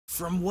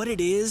From what it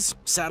is,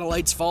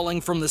 satellites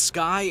falling from the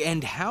sky,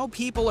 and how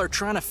people are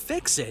trying to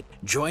fix it,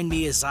 join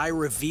me as I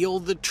reveal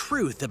the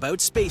truth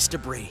about space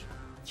debris.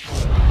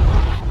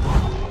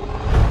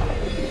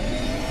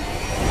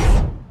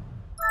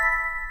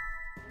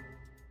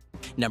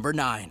 Number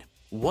 9.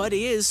 What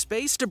is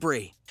space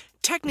debris?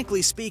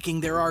 Technically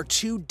speaking, there are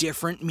two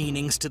different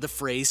meanings to the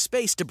phrase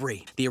space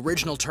debris. The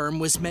original term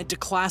was meant to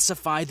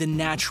classify the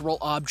natural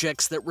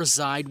objects that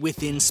reside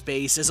within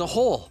space as a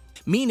whole,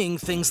 meaning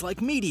things like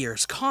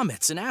meteors,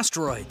 comets, and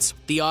asteroids.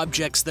 The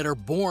objects that are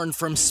born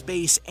from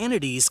space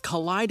entities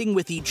colliding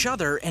with each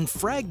other and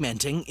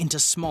fragmenting into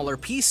smaller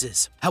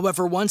pieces.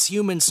 However, once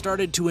humans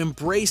started to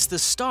embrace the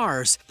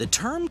stars, the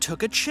term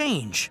took a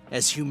change,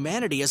 as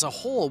humanity as a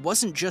whole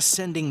wasn't just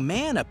sending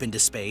man up into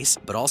space,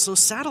 but also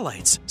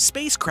satellites,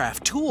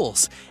 spacecraft,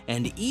 tools,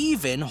 and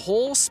even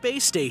whole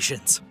space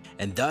stations.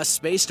 And thus,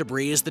 space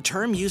debris is the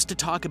term used to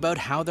talk about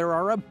how there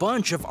are a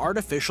bunch of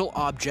artificial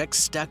objects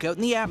stuck out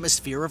in the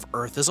atmosphere of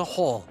Earth as a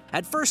whole.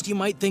 At first, you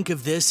might think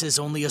of this as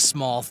only a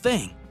small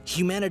thing.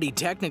 Humanity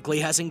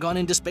technically hasn't gone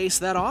into space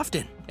that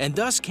often, and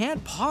thus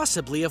can't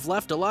possibly have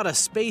left a lot of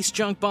space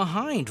junk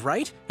behind,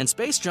 right? And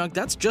space junk,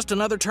 that's just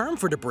another term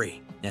for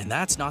debris. And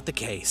that's not the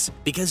case,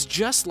 because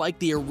just like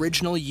the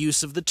original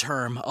use of the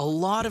term, a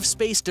lot of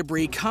space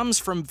debris comes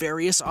from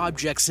various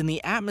objects in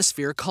the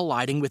atmosphere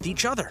colliding with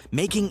each other,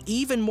 making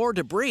even more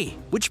debris.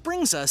 Which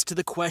brings us to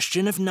the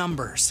question of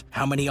numbers.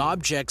 How many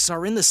objects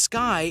are in the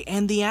sky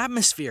and the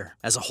atmosphere?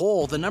 As a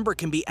whole, the number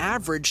can be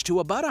averaged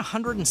to about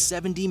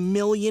 170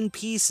 million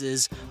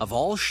pieces of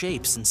all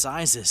shapes and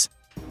sizes.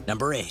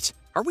 Number 8.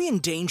 Are we in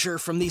danger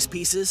from these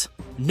pieces?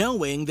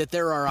 Knowing that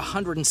there are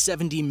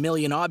 170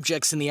 million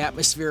objects in the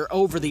atmosphere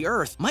over the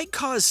Earth might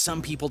cause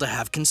some people to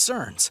have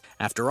concerns.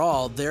 After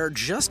all, they're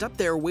just up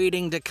there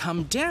waiting to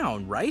come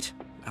down, right?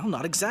 Well,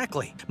 not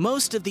exactly.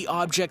 Most of the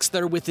objects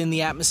that are within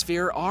the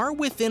atmosphere are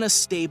within a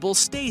stable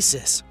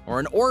stasis, or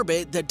an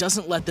orbit that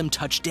doesn't let them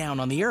touch down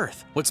on the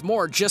Earth. What's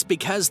more, just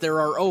because there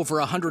are over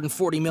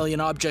 140 million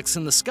objects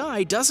in the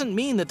sky doesn't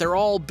mean that they're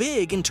all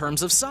big in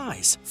terms of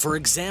size. For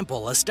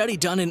example, a study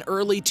done in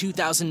early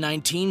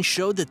 2019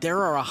 showed that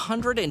there are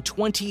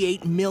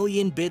 128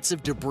 million bits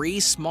of debris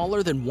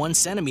smaller than 1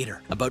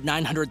 centimeter, about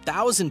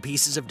 900,000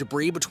 pieces of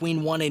debris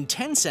between 1 and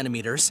 10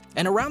 centimeters,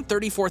 and around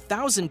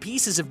 34,000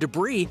 pieces of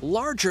debris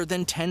larger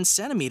than 10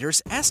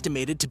 centimeters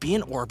estimated to be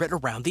in orbit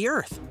around the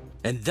Earth.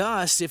 And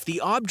thus, if the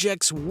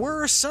objects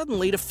were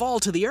suddenly to fall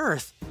to the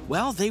Earth,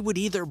 well, they would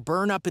either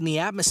burn up in the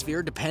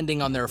atmosphere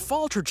depending on their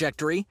fall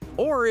trajectory,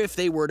 or if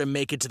they were to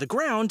make it to the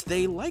ground,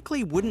 they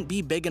likely wouldn't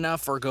be big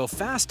enough or go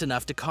fast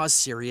enough to cause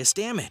serious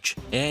damage.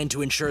 And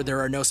to ensure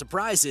there are no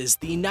surprises,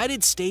 the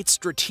United States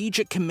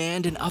Strategic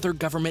Command and other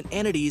government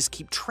entities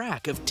keep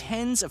track of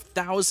tens of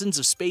thousands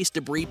of space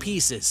debris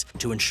pieces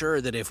to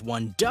ensure that if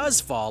one does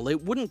fall,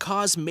 it wouldn't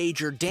cause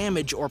major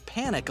damage or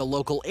panic a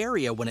local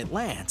area when it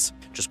lands.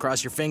 Just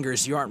cross your fingers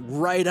you aren't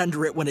right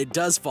under it when it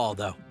does fall,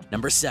 though.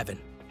 Number 7.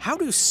 How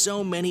do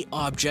so many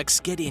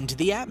objects get into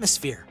the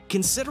atmosphere?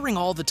 Considering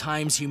all the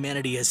times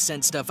humanity has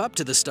sent stuff up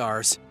to the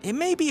stars, it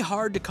may be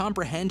hard to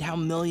comprehend how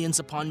millions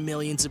upon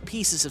millions of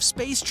pieces of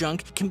space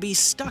junk can be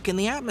stuck in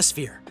the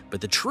atmosphere. But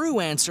the true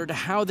answer to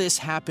how this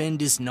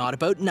happened is not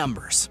about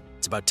numbers,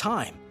 it's about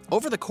time.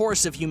 Over the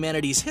course of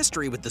humanity's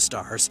history with the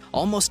stars,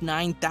 almost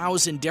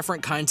 9,000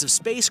 different kinds of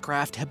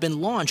spacecraft have been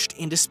launched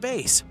into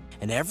space.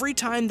 And every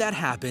time that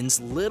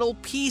happens, little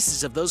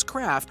pieces of those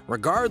craft,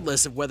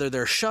 regardless of whether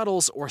they're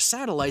shuttles or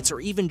satellites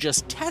or even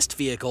just test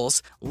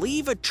vehicles,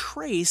 leave a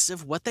trace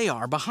of what they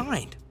are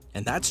behind.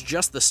 And that's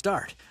just the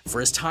start,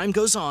 for as time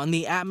goes on,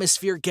 the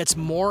atmosphere gets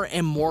more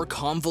and more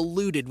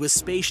convoluted with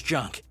space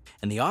junk,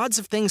 and the odds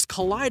of things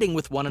colliding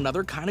with one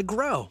another kind of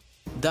grow.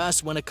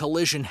 Thus, when a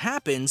collision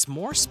happens,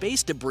 more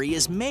space debris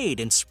is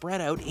made and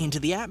spread out into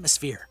the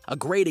atmosphere. A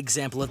great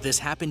example of this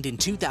happened in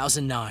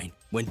 2009,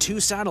 when two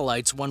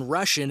satellites, one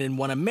Russian and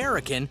one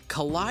American,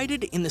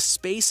 collided in the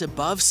space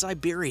above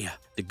Siberia.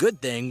 The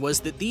good thing was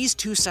that these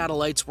two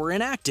satellites were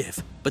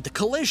inactive, but the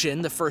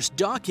collision, the first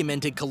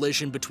documented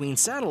collision between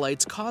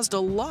satellites, caused a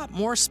lot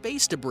more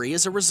space debris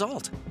as a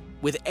result.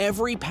 With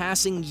every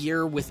passing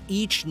year, with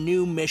each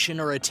new mission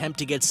or attempt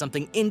to get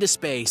something into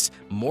space,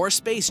 more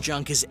space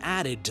junk is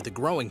added to the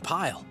growing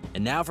pile.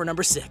 And now for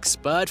number 6.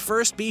 But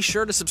first, be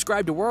sure to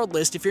subscribe to World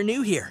List if you're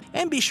new here,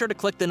 and be sure to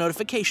click the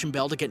notification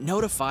bell to get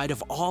notified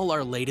of all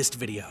our latest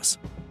videos.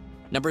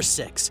 Number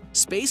 6.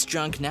 Space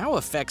junk now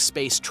affects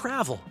space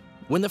travel.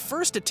 When the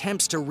first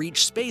attempts to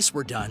reach space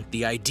were done,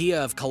 the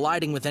idea of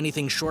colliding with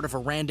anything short of a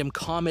random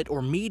comet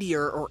or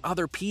meteor or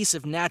other piece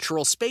of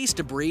natural space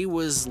debris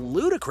was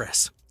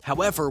ludicrous.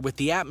 However, with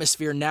the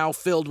atmosphere now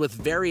filled with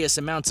various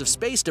amounts of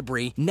space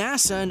debris,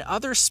 NASA and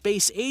other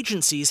space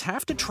agencies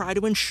have to try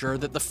to ensure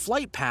that the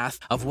flight path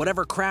of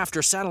whatever craft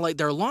or satellite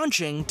they're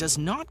launching does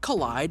not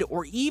collide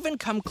or even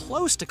come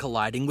close to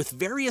colliding with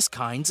various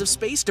kinds of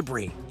space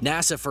debris.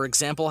 NASA, for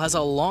example, has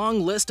a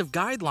long list of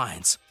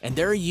guidelines, and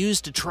they're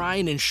used to try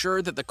and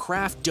ensure that the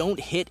craft don't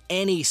hit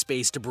any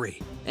space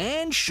debris.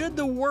 And should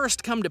the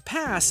worst come to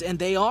pass and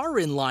they are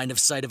in line of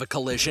sight of a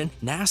collision,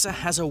 NASA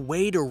has a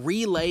way to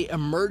relay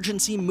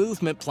emergency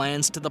movement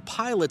plans to the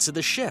pilots of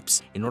the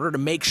ships in order to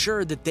make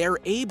sure that they're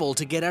able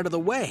to get out of the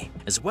way,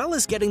 as well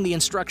as getting the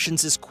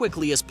instructions as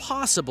quickly as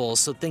possible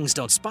so things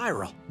don't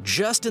spiral.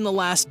 Just in the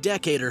last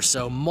decade or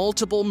so,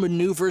 multiple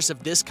maneuvers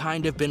of this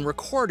kind have been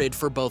recorded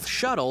for both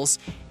shuttles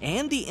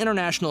and the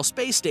International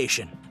Space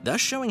Station,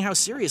 thus showing how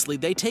seriously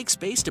they take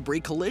space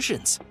debris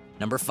collisions.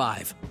 Number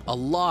 5. A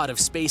lot of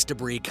space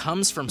debris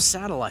comes from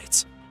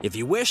satellites. If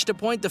you wish to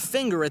point the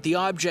finger at the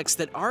objects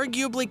that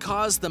arguably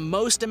cause the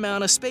most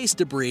amount of space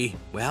debris,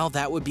 well,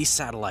 that would be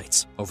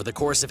satellites. Over the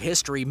course of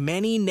history,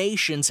 many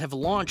nations have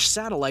launched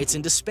satellites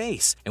into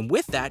space, and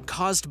with that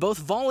caused both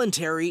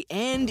voluntary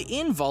and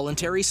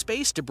involuntary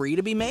space debris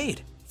to be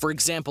made. For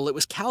example, it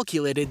was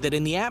calculated that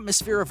in the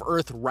atmosphere of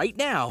Earth right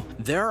now,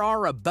 there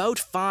are about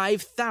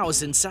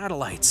 5,000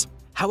 satellites.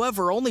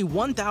 However, only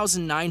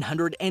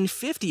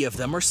 1,950 of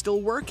them are still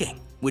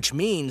working, which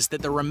means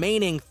that the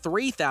remaining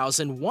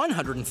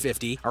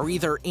 3,150 are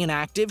either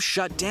inactive,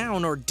 shut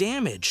down, or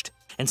damaged.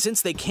 And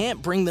since they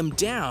can't bring them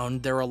down,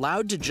 they're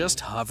allowed to just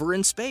hover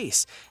in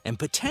space and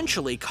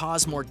potentially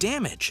cause more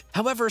damage.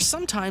 However,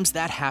 sometimes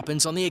that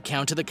happens on the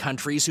account of the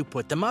countries who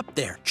put them up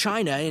there.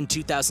 China in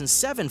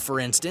 2007, for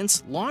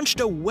instance, launched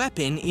a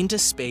weapon into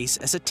space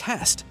as a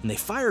test, and they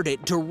fired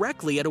it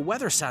directly at a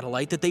weather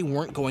satellite that they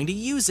weren't going to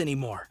use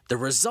anymore. The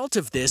result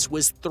of this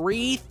was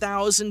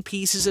 3,000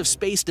 pieces of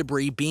space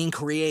debris being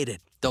created,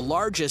 the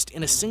largest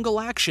in a single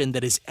action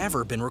that has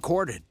ever been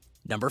recorded.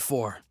 Number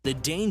 4. The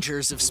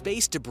dangers of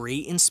space debris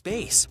in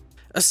space.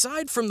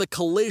 Aside from the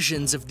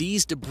collisions of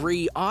these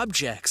debris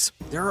objects,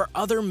 there are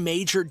other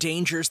major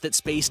dangers that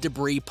space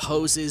debris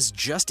poses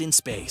just in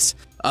space.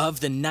 Of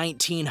the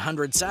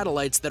 1,900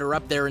 satellites that are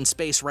up there in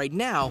space right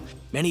now,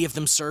 many of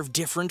them serve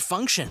different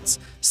functions.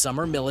 Some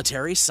are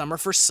military, some are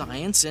for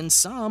science, and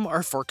some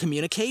are for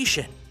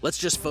communication. Let's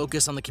just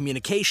focus on the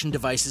communication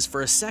devices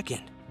for a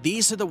second.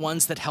 These are the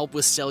ones that help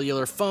with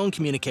cellular phone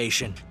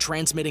communication,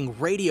 transmitting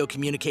radio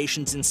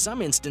communications in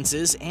some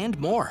instances, and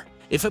more.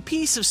 If a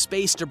piece of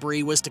space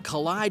debris was to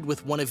collide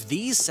with one of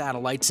these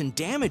satellites and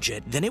damage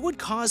it, then it would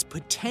cause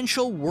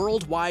potential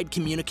worldwide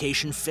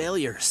communication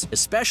failures,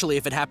 especially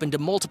if it happened to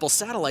multiple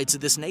satellites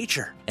of this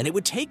nature. And it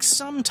would take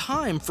some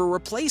time for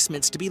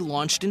replacements to be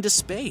launched into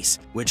space,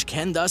 which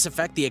can thus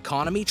affect the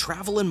economy,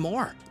 travel, and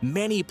more.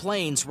 Many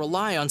planes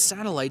rely on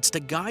satellites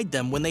to guide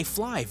them when they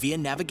fly via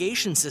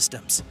navigation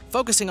systems.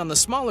 Focusing on the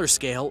smaller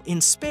scale,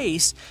 in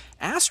space,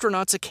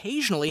 astronauts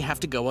occasionally have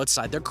to go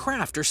outside their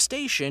craft or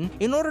station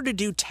in order to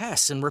do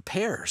tests and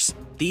repairs.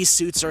 These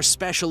suits are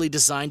specially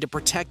designed to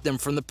protect them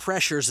from the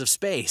pressures of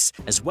space,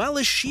 as well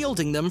as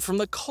shielding them from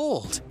the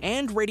cold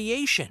and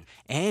radiation,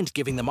 and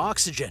giving them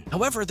oxygen.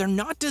 However, they're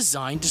not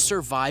designed to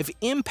survive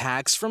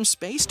impacts from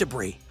space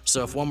debris.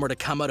 So if one were to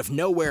come out of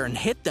nowhere and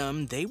hit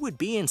them, they would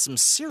be in some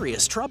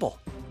serious trouble.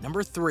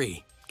 Number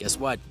 3. Guess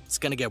what? It's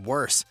gonna get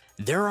worse.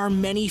 There are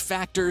many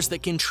factors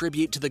that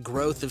contribute to the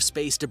growth of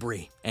space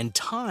debris, and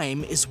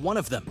time is one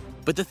of them.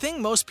 But the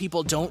thing most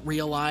people don't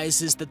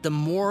realize is that the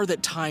more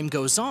that time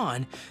goes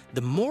on,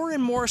 the more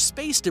and more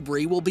space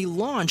debris will be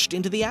launched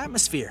into the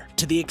atmosphere,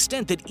 to the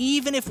extent that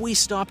even if we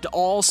stopped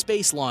all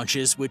space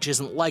launches, which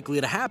isn't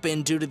likely to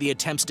happen due to the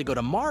attempts to go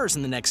to Mars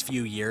in the next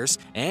few years,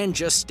 and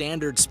just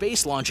standard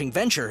space launching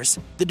ventures,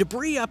 the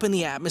debris up in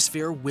the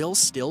atmosphere will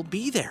still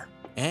be there.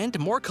 And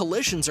more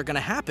collisions are going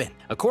to happen.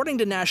 According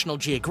to National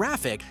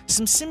Geographic,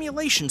 some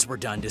simulations were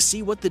done to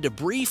see what the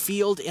debris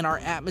field in our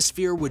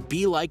atmosphere would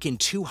be like in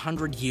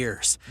 200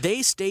 years.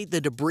 They state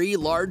the debris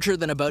larger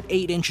than about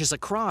 8 inches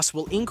across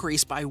will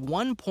increase by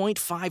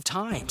 1.5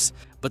 times.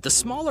 But the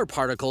smaller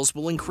particles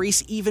will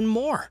increase even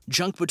more.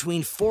 Junk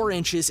between 4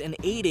 inches and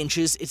 8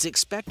 inches is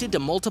expected to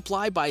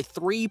multiply by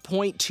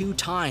 3.2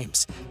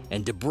 times,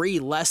 and debris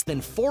less than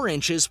 4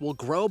 inches will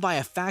grow by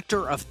a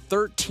factor of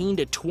 13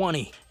 to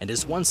 20. And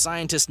as one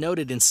scientist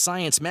noted in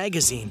Science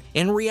magazine,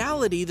 in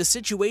reality the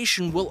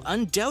situation will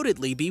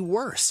undoubtedly be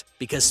worse,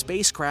 because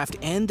spacecraft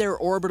and their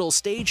orbital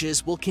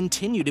stages will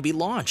continue to be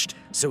launched.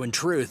 So in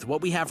truth,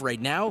 what we have right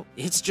now,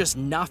 it's just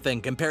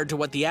nothing compared to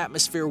what the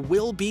atmosphere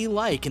will be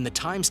like in the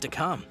times to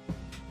come.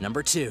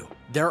 Number 2.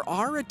 There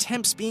are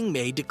attempts being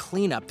made to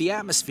clean up the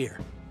atmosphere.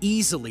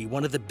 Easily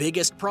one of the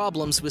biggest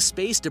problems with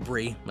space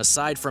debris,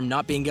 aside from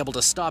not being able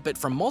to stop it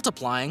from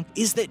multiplying,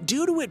 is that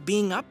due to it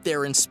being up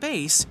there in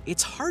space,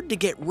 it's hard to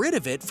get rid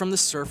of it from the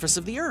surface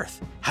of the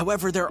Earth.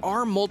 However, there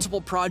are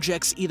multiple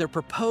projects either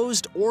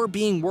proposed or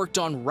being worked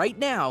on right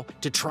now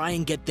to try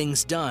and get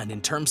things done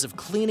in terms of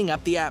cleaning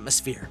up the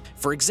atmosphere.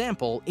 For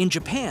example, in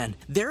Japan,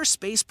 their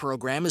space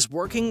program is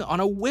working on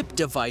a whip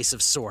device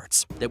of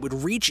sorts that would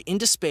reach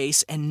into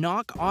space and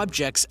knock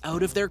objects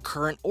out of their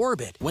current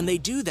orbit. When they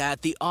do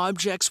that, the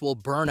objects will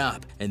burn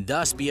up and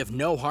thus be of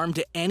no harm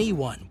to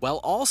anyone,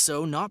 while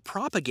also not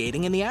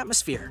propagating in the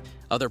atmosphere.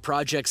 Other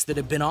projects that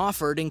have been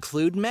offered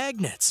include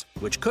magnets,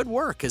 which could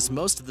work as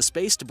most of the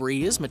space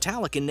debris is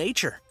metallic in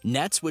nature.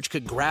 Nets, which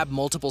could grab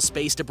multiple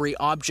space debris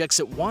objects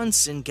at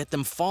once and get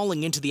them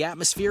falling into the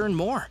atmosphere, and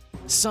more.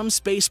 Some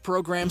space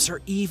programs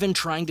are even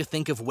trying to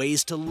think of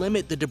ways to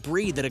limit the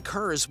debris that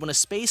occurs when a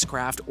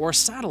spacecraft or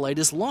satellite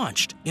is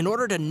launched, in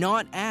order to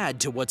not add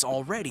to what's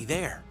already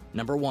there.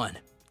 Number 1.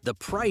 The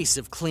price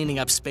of cleaning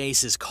up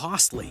space is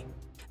costly.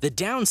 The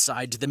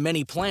downside to the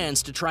many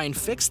plans to try and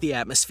fix the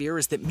atmosphere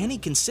is that many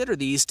consider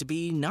these to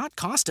be not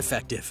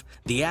cost-effective.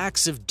 The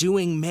acts of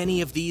doing many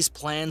of these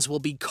plans will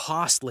be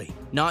costly,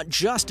 not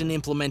just in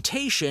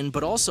implementation,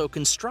 but also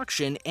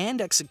construction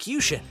and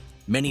execution.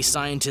 Many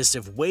scientists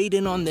have weighed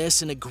in on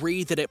this and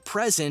agree that at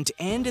present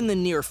and in the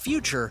near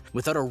future,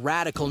 without a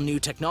radical new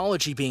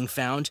technology being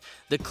found,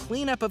 the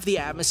cleanup of the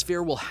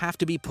atmosphere will have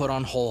to be put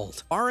on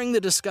hold. Barring the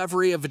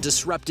discovery of a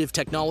disruptive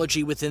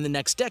technology within the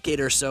next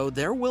decade or so,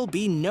 there will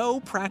be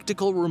no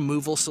practical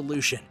removal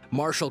solution.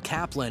 Marshall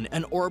Kaplan,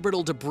 an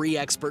orbital debris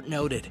expert,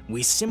 noted,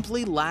 "We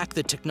simply lack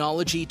the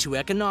technology to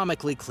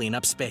economically clean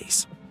up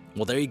space."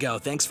 Well, there you go.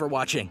 Thanks for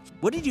watching.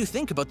 What did you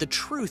think about the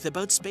truth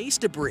about space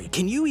debris?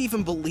 Can you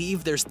even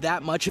believe there's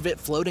that much of it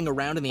floating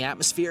around in the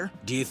atmosphere?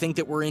 Do you think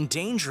that we're in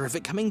danger of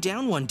it coming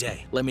down one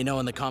day? Let me know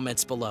in the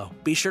comments below.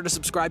 Be sure to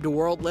subscribe to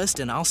World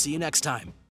List, and I'll see you next time.